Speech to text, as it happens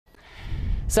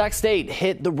Sac State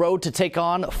hit the road to take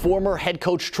on former head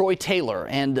coach Troy Taylor,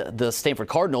 and the Stanford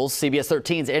Cardinals. CBS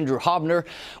 13's Andrew Haubner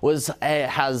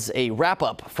has a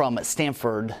wrap-up from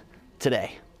Stanford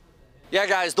today. Yeah,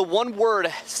 guys, the one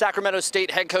word Sacramento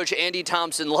State head coach Andy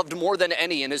Thompson loved more than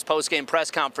any in his post-game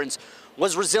press conference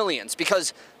was resilience,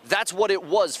 because that's what it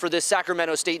was for this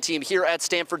Sacramento State team here at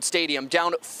Stanford Stadium,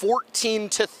 down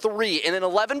 14-3 in an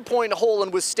 11-point hole,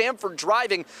 and with Stanford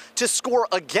driving to score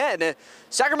again,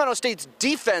 Sacramento State's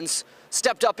defense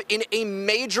stepped up in a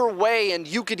major way, and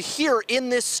you could hear in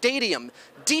this stadium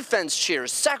defense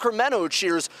cheers, Sacramento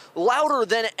cheers, louder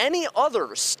than any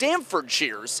other Stanford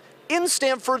cheers in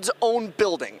Stanford's own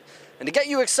building. And to get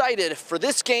you excited for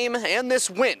this game and this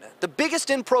win, the biggest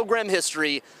in program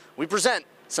history, we present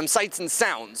some sights and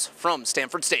sounds from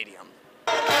Stanford Stadium.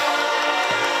 Hey,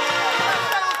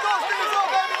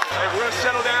 we're going to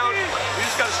settle down. We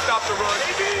just got to stop the run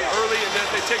early, and then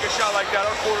if they take a shot like that,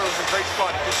 our corner was a great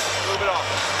spot. Just a little bit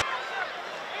off.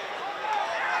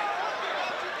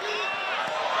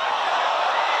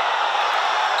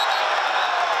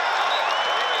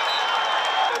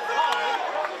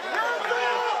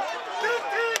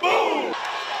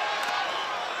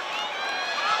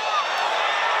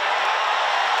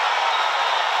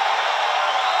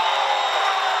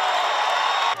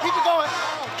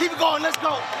 Keep it going, let's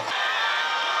go.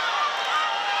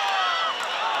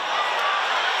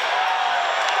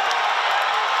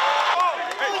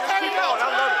 Hey, just keep going, I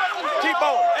love it. Keep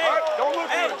going, all right? Don't look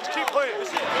good, just keep playing.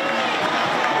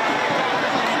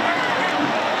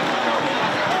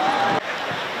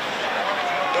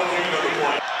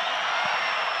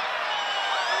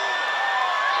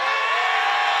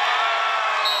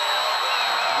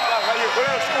 Right here, go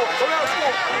down and score, go down and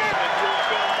score.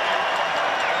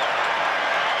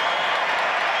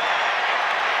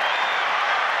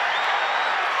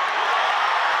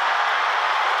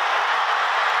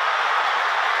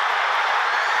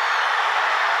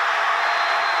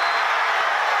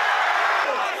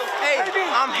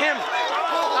 I'm him.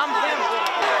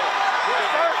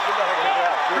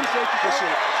 Appreciate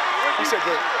you. You said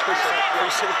good.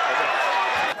 Appreciate it.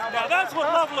 Now that's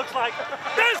what love looks like.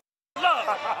 This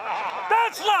love.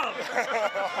 That's love.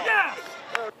 Yes.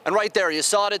 And right there, you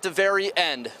saw it at the very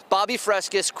end. Bobby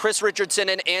Freskis, Chris Richardson,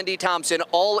 and Andy Thompson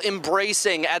all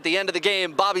embracing at the end of the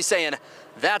game. Bobby saying,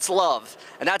 that's love.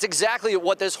 And that's exactly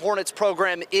what this Hornets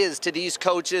program is to these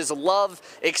coaches. Love,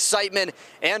 excitement,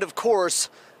 and of course,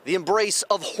 the embrace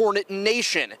of Hornet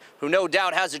Nation, who no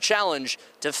doubt has a challenge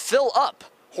to fill up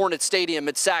Hornet Stadium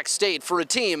at Sac State for a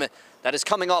team that is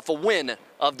coming off a win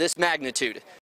of this magnitude.